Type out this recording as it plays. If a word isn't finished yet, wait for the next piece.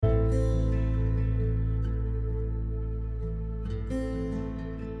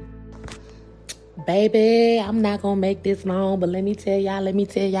Baby, I'm not going to make this long, but let me tell y'all.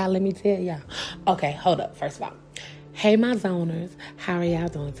 Okay, hold up. First of all, hey, my zoners. How are y'all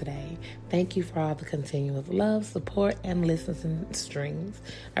doing today? Thank you for all the continuous love, support, and listens and streams.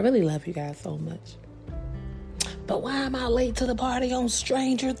 I really love you guys so much. But why am I late to the party on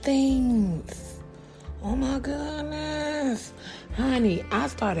Stranger Things? Oh, my goodness. Honey, I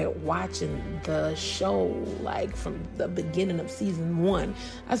started watching the show like from the beginning of season 1.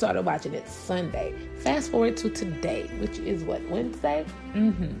 I started watching it Sunday. Fast forward to today, which is what, Wednesday?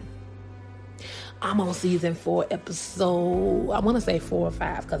 I'm on season 4 episode, I want to say 4 or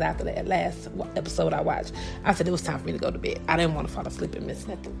 5, because after that last episode I watched, I said it was time for me to go to bed. I didn't want to fall asleep and miss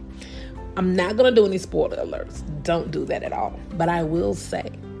nothing. I'm not going to do any spoiler alerts. Don't do that at all. But I will say,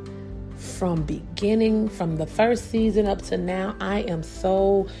 from the first season up to now, I am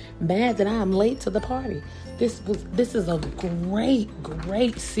so mad that I am late to the party. This is a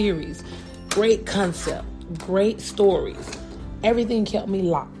great series. Great concept. Great stories. Everything kept me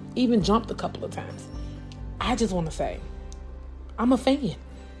locked. Even jumped a couple of times. I just want to say, I'm a fan.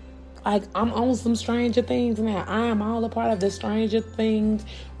 Like, I'm on some Stranger Things now. I am all a part of the Stranger Things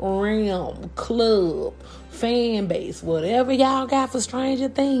realm, club, fan base, whatever y'all got for Stranger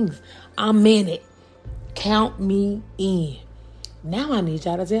Things. I'm in it. Count me in. Now I need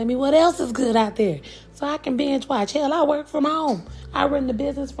y'all to tell me what else is good out there so I can binge watch. Hell, I work from home. I run the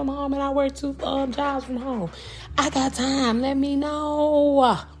business from home and I work 2 jobs from home. I got time. Let me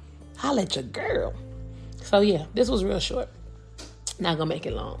know. Holla at your girl. So yeah, this was real short. Not gonna make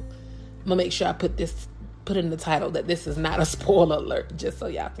it long. I'm gonna make sure I put in the title that this is not a spoiler alert, just so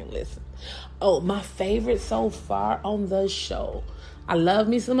y'all can listen. Oh, my favorite so far on the show. I love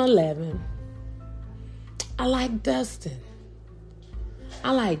me some 11. I like Dustin.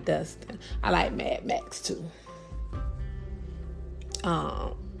 I like Mad Max too.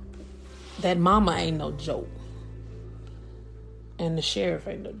 That mama ain't no joke. And the sheriff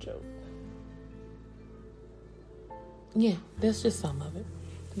ain't no joke. Yeah, that's just some of it.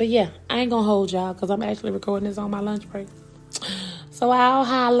 But yeah, I ain't gonna hold y'all because I'm actually recording this on my lunch break. So I'll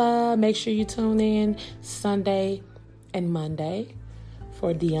holla. Make sure you tune in Sunday and Monday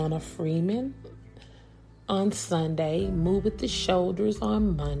for Deanna Freeman on Sunday. Move with the Shoulders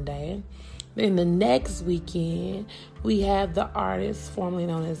on Monday. Then the next weekend, we have the artist formerly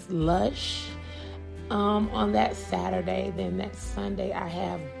known as Lush on that Saturday. Then that Sunday, I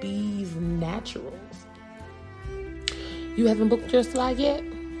have Bees Naturals. You haven't booked your slot yet?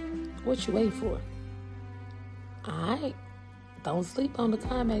 What you waiting for? Alright. Don't sleep on the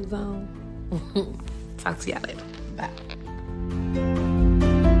Climax Zone. Talk to y'all later.